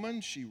this woman,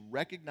 she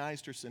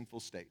recognized her sinful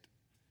state.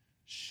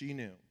 She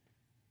knew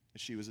that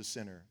she was a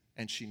sinner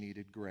and she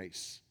needed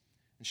grace.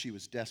 And she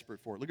was desperate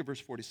for it. Look at verse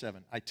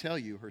 47. I tell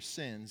you, her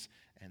sins,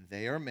 and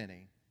they are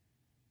many.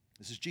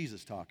 This is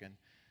Jesus talking.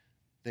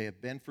 They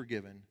have been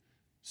forgiven.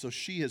 So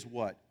she has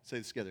what? Say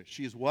this together.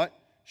 She is what?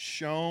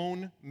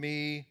 Shown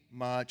me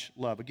much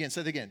love. Again, say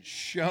it again.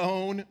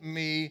 Shown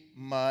me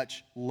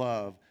much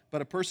love.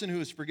 But a person who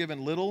is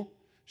forgiven little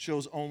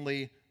shows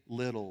only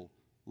little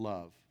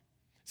love.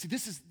 See,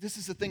 this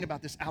is the thing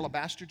about this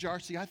alabaster jar.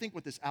 See, I think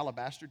what this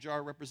alabaster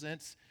jar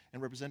represents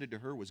and represented to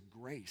her was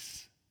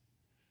grace.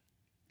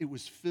 It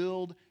was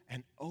filled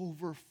and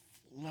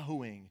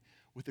overflowing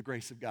with the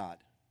grace of God.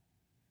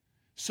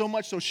 So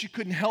much so she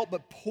couldn't help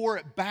but pour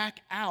it back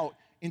out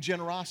in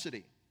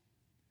generosity.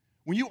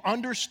 When you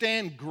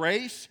understand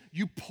grace,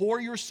 you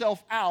pour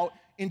yourself out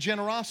in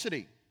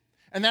generosity.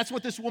 And that's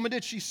what this woman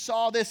did. She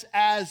saw this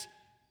as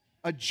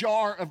a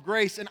jar of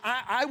grace. And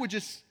I would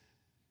just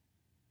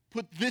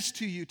put this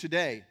to you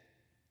today.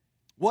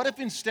 What if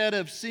instead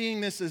of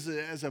seeing this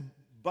as a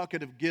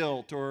bucket of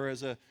guilt or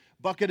as a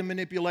bucket of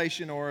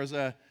manipulation or as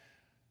a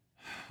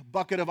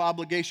bucket of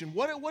obligation,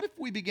 what if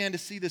we began to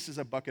see this as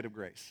a bucket of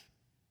grace?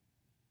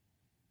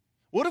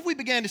 What if we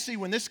began to see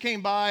when this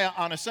came by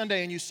on a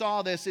Sunday and you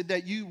saw this,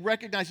 that you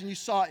recognized and you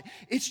saw it,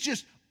 it's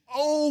just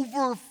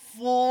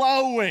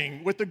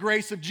overflowing with the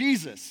grace of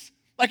Jesus.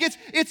 Like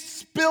it's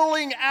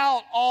spilling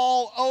out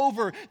all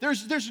over.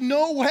 There's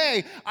no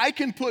way I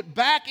can put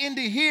back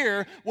into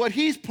here what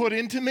he's put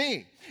into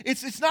me.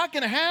 It's not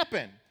going to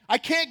happen. I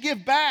can't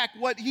give back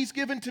what he's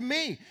given to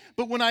me.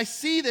 But when I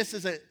see this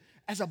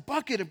as a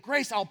bucket of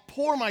grace, I'll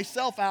pour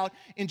myself out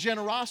in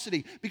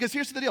generosity. Because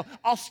here's the deal.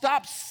 I'll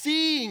stop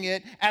seeing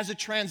it as a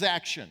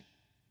transaction.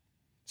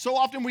 So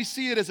often we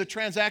see it as a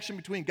transaction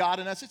between God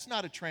and us. It's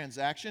not a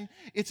transaction.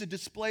 It's a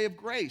display of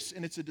grace,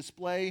 and it's a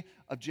display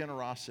of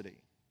generosity.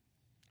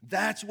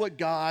 That's what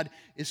God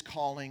is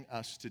calling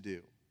us to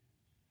do.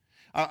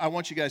 I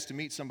want you guys to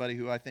meet somebody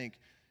who I think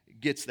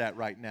gets that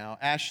right now.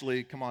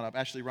 Ashley, come on up.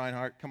 Ashley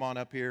Reinhardt, come on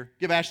up here.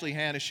 Give Ashley a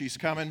hand as she's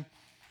coming.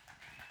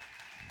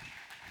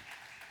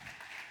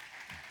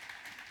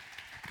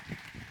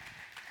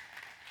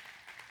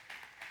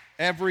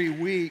 Every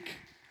week,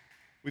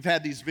 we've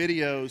had these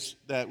videos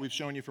that we've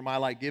shown you from I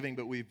Like Giving,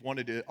 but we've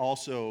wanted to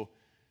also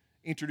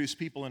introduce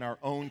people in our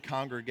own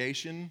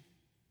congregation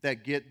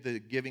that get the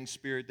giving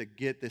spirit, that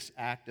get this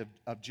act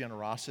of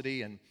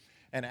generosity. And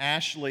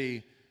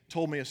Ashley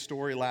told me a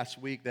story last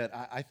week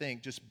that I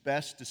think just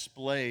best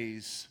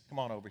displays, come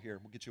on over here,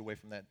 we'll get you away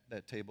from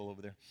that table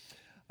over there.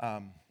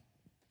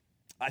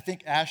 I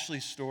think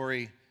Ashley's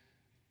story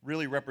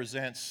really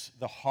represents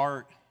the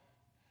heart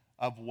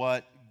of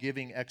what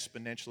giving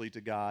exponentially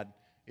to God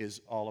is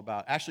all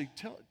about. Ashley,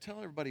 tell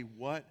everybody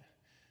what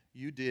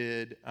you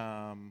did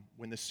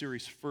when the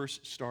series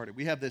first started.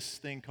 We have this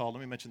thing called,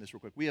 let me mention this real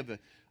quick. We have a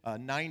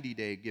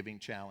 90-day giving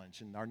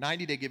challenge. And our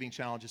 90-day giving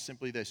challenge is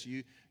simply this.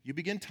 You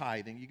begin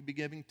tithing. You can be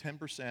giving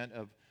 10%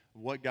 of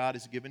what God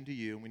has given to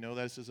you. And we know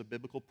this is a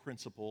biblical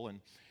principle.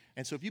 And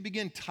so if you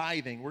begin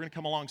tithing, we're going to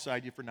come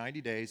alongside you for 90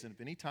 days. And if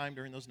any time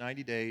during those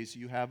 90 days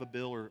you have a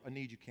bill or a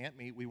need you can't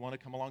meet, we want to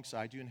come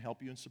alongside you and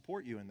help you and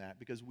support you in that,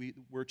 because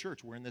we're a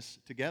church. We're in this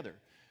together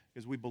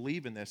because we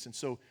believe in this. And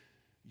so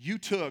you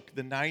took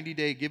the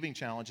 90-day giving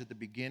challenge at the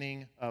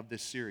beginning of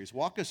this series.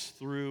 Walk us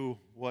through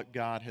what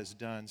God has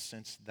done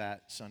since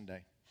that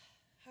Sunday.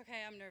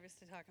 Okay, I'm nervous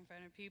to talk in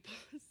front of people,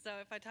 so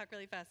if I talk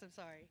really fast, I'm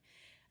sorry.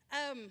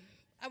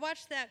 I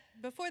watched that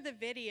before the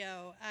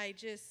video. I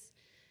just,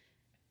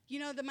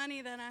 the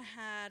money that I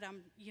had,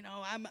 I'm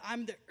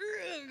the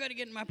gotta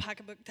get in my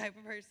pocketbook type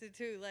of person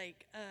too.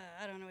 Like,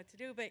 I don't know what to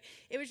do, but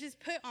it was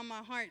just put on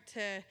my heart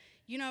to,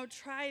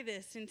 try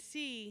this and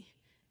see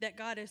that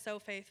God is so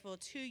faithful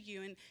to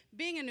you. And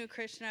being a new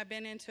Christian, I've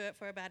been into it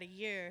for about a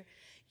year.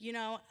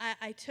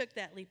 I took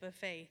that leap of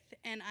faith,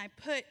 and I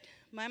put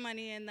my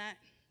money in that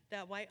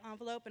white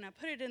envelope, and I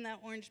put it in that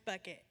orange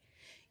bucket,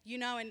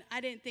 and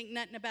I didn't think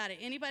nothing about it.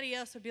 Anybody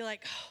else would be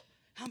like, oh,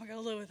 how am I going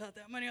to live without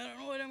that money? I don't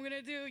know what I'm going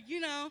to do,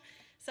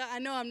 So I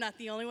know I'm not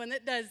the only one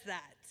that does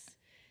that.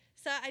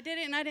 So I did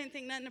it, and I didn't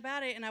think nothing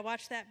about it, and I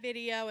watched that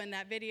video, and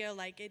that video,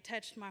 it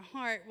touched my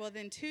heart. Well,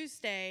 then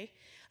Tuesday,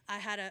 I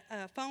had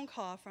a phone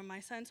call from my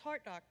son's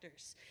heart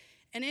doctors.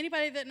 And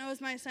anybody that knows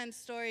my son's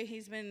story,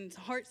 he's been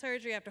heart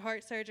surgery after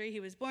heart surgery.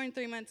 He was born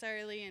 3 months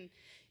early, and,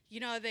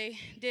 they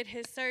did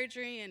his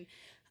surgery, and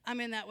I'm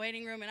in that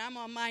waiting room, and I'm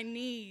on my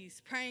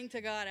knees praying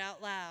to God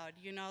out loud,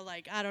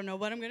 I don't know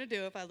what I'm going to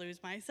do if I lose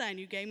my son.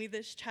 You gave me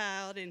this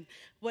child, and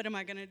what am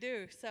I going to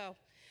do? So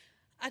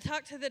I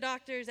talked to the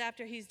doctors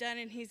after he's done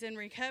and he's in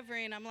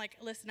recovery, and I'm like,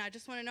 listen, I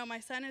just want to know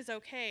my son is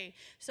okay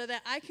so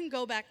that I can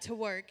go back to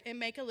work and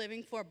make a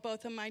living for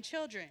both of my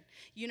children.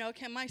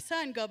 Can my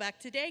son go back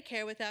to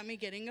daycare without me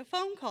getting a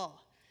phone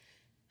call?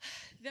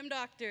 Them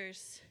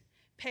doctors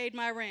paid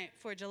my rent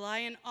for July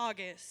and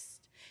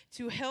August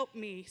to help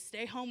me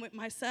stay home with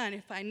my son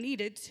if I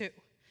needed to,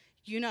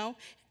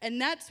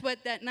 And that's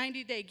what that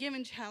 90-day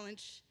giving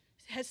challenge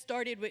has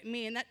started with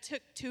me, and that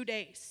took 2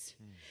 days.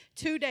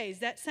 2 days.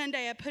 That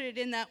Sunday, I put it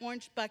in that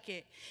orange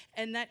bucket,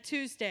 and that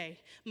Tuesday,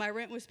 my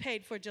rent was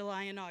paid for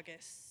July and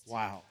August.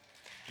 Wow.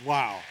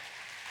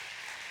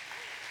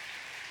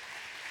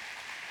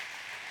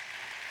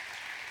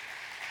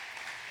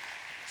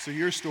 So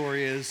your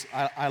story is,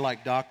 I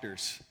like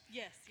doctors.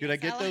 Yes. Could I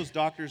get those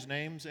doctors'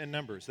 names and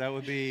numbers? That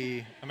would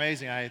be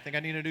amazing. I think I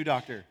need a new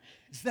doctor.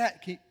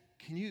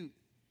 Can you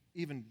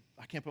even,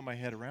 I can't put my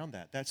head around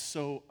that. That's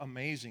so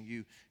amazing.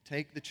 You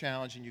take the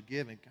challenge and you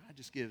give, and God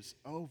just gives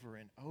over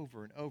and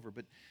over and over.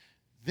 But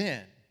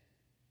then,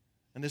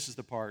 and this is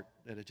the part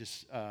that it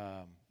just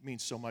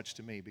means so much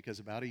to me, because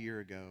about a year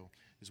ago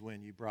is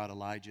when you brought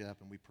Elijah up,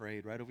 and we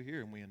prayed right over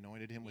here, and we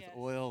anointed him with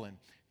oil, and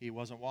he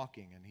wasn't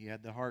walking, and he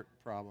had the heart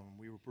problem.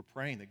 We were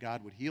praying that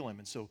God would heal him,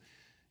 and so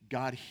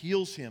God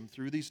heals him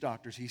through these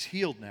doctors. He's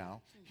healed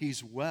now. Mm-hmm.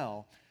 He's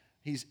well.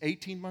 He's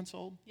 18 months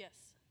old. Yes.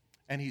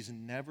 And he's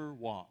never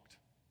walked.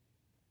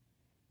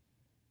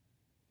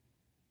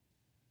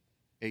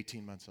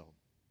 18 months old.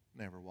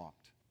 Never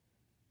walked.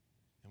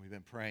 And we've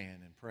been praying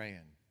and praying.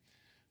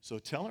 So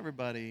tell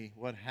everybody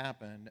what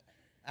happened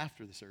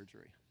after the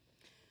surgery.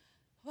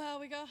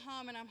 Well, we go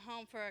home, and I'm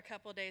home for a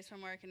couple of days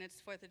from work, and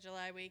it's 4th of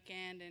July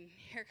weekend, and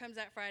here comes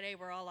that Friday,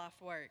 we're all off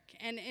work.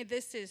 And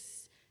this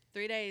is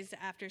 3 days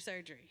after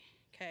surgery,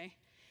 okay?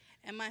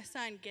 And my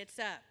son gets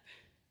up,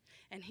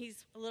 and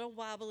he's a little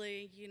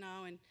wobbly, you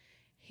know, and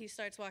he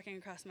starts walking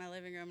across my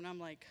living room, and I'm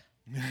like,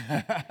 he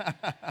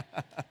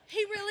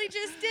really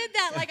just did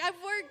that. Like,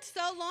 I've worked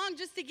so long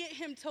just to get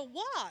him to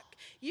walk.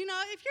 You know,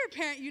 if you're a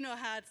parent, you know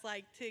how it's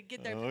like to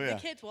get the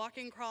kids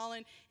walking,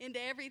 crawling into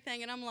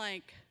everything. And I'm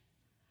like,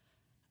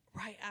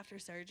 right after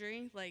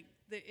surgery, like,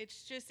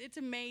 it's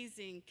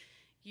amazing.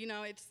 You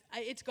know,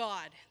 it's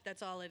God.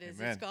 That's all it is.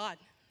 Amen. It's God.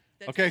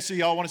 That's Okay, it. so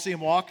y'all want to see him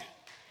walk?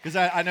 Because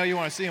I know you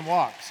want to see him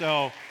walk.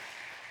 So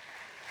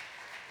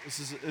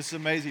this is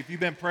amazing. If you've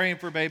been praying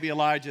for baby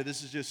Elijah,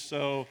 this is just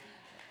so...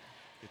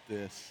 Get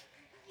this.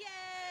 Yay!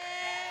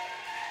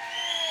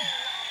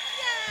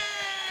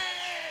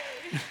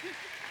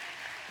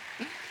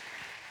 Yay!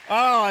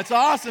 Oh, it's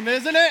awesome,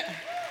 isn't it?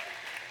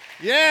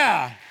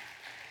 Yeah.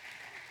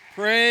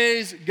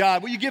 Praise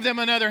God. Will you give them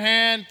another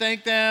hand?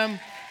 Thank them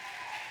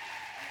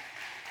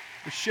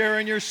for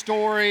sharing your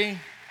story.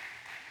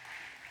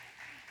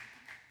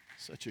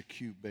 Such a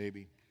cute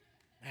baby.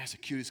 That's the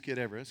cutest kid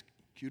ever. That's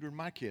cuter than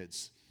my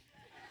kids.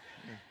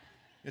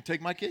 You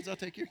take my kids, I'll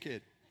take your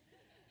kid.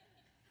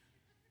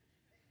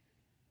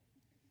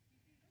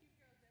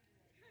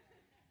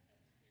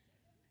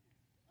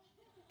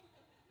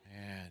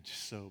 Man,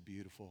 just so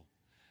beautiful.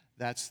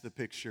 That's the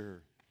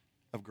picture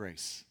of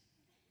grace.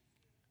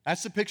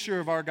 That's the picture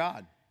of our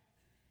God.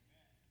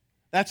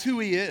 That's who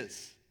He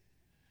is.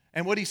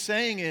 And what He's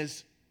saying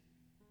is,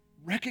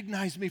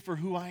 recognize me for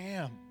who I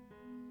am.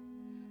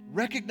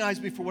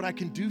 Recognize me for what I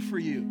can do for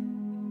you.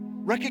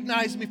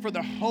 Recognize me for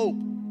the hope.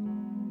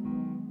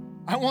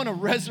 I want to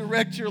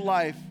resurrect your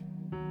life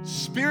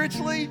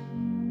spiritually,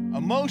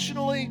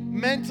 emotionally,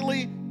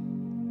 mentally,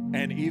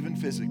 and even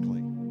physically.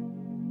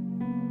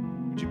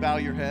 Would you bow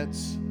your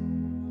heads?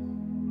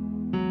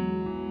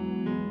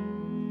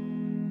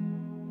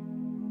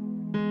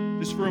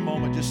 Just for a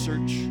moment, just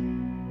search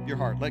your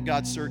heart. Let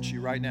God search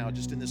you right now,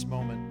 just in this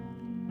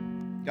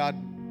moment. God,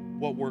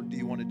 what work do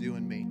you want to do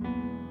in me?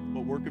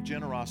 What work of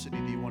generosity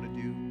do you want to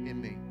do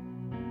in me?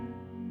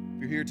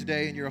 If you're here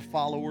today and you're a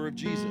follower of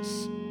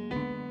Jesus,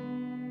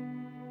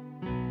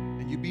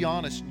 and you'd be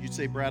honest and you'd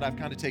say, Brad, I've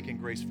kind of taken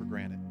grace for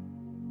granted.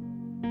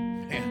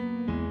 Man,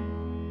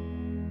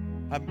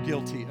 I'm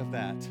guilty of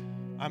that.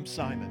 I'm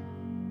Simon.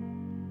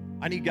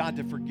 I need God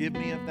to forgive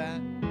me of that.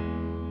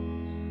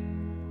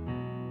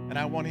 And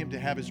I want Him to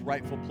have His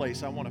rightful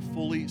place. I want to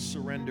fully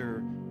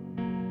surrender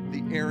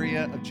the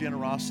area of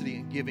generosity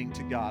and giving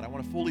to God. I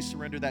want to fully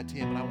surrender that to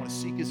Him, and I want to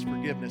seek His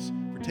forgiveness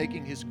for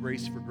taking His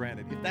grace for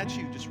granted. If that's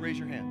you, just raise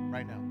your hand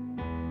right now.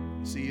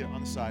 I see you on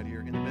the side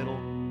here, in the middle,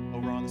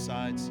 over on the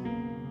sides.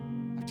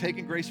 I've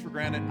taken grace for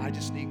granted. I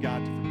just need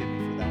God to forgive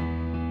me for that.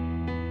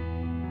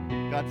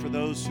 God, for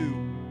those who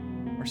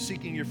are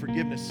seeking your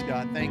forgiveness,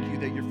 God, thank you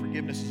that your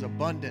forgiveness is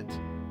abundant.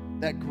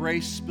 That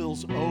grace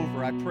spills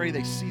over. I pray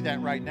they see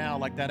that right now,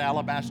 like that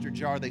alabaster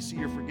jar. They see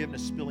your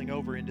forgiveness spilling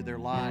over into their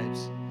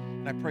lives.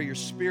 And I pray your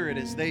Spirit,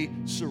 as they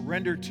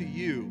surrender to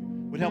you,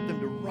 would help them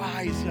to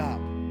rise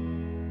up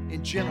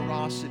in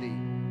generosity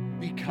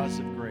because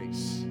of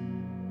grace.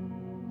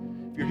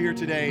 If you're here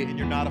today and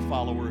you're not a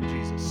follower of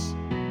Jesus,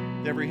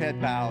 with every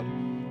head bowed,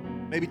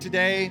 maybe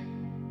today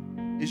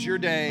is your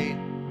day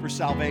for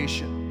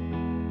salvation.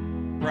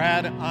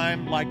 Brad,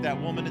 I'm like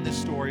that woman in this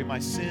story. My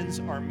sins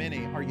are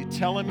many. Are you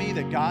telling me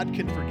that God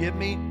can forgive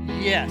me?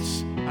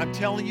 Yes. I'm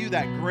telling you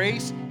that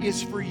grace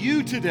is for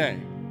you today.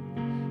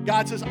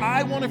 God says,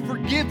 I want to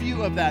forgive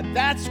you of that.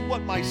 That's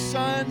what my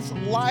Son's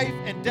life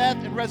and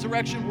death and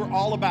resurrection were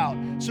all about.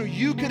 So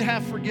you could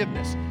have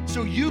forgiveness.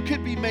 So you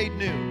could be made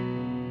new.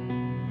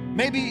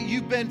 Maybe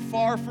you've been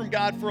far from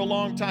God for a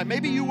long time.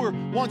 Maybe you were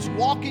once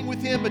walking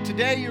with Him, but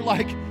today you're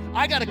like,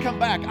 I got to come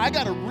back. I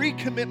got to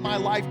recommit my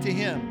life to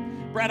Him.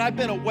 Brad, I've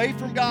been away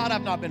from God.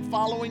 I've not been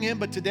following Him,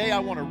 but today I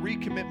want to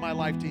recommit my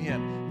life to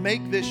Him.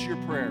 Make this your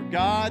prayer.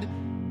 God,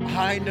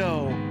 I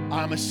know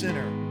I'm a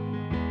sinner.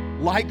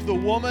 Like the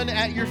woman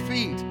at your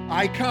feet,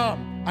 I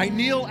come. I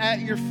kneel at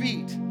your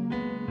feet.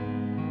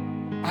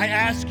 I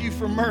ask you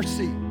for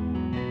mercy.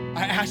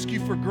 I ask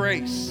you for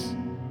grace.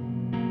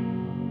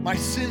 My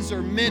sins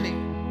are many,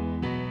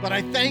 but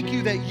I thank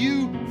you that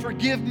you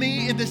forgive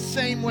me in the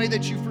same way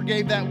that you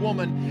forgave that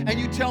woman. And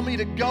you tell me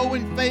to go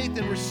in faith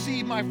and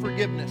receive my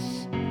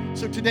forgiveness.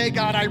 So today,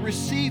 God, I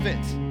receive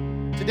it.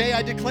 Today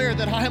I declare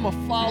that I am a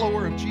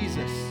follower of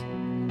Jesus.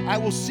 I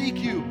will seek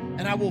you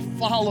and I will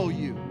follow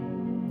you.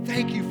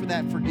 Thank you for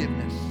that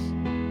forgiveness.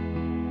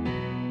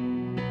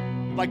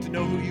 I'd like to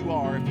know who you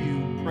are. If you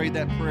prayed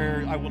that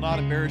prayer, I will not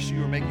embarrass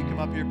you or make you come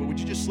up here, but would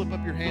you just slip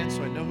up your hand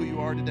so I know who you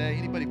are today?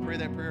 Anybody pray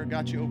that prayer?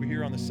 Got you over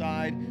here on the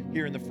side,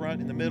 here in the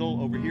front, in the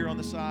middle, over here on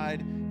the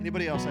side.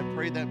 Anybody else? I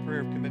prayed that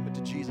prayer of commitment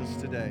to Jesus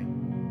today.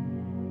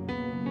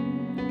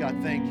 God,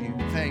 thank you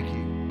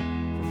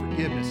for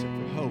forgiveness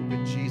and for hope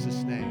in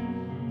Jesus'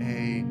 name.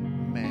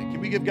 Amen. Can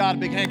we give God a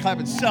big hand clap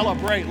and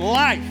celebrate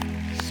life?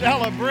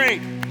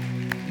 Celebrate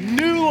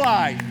new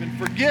life and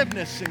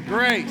forgiveness and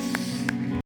grace.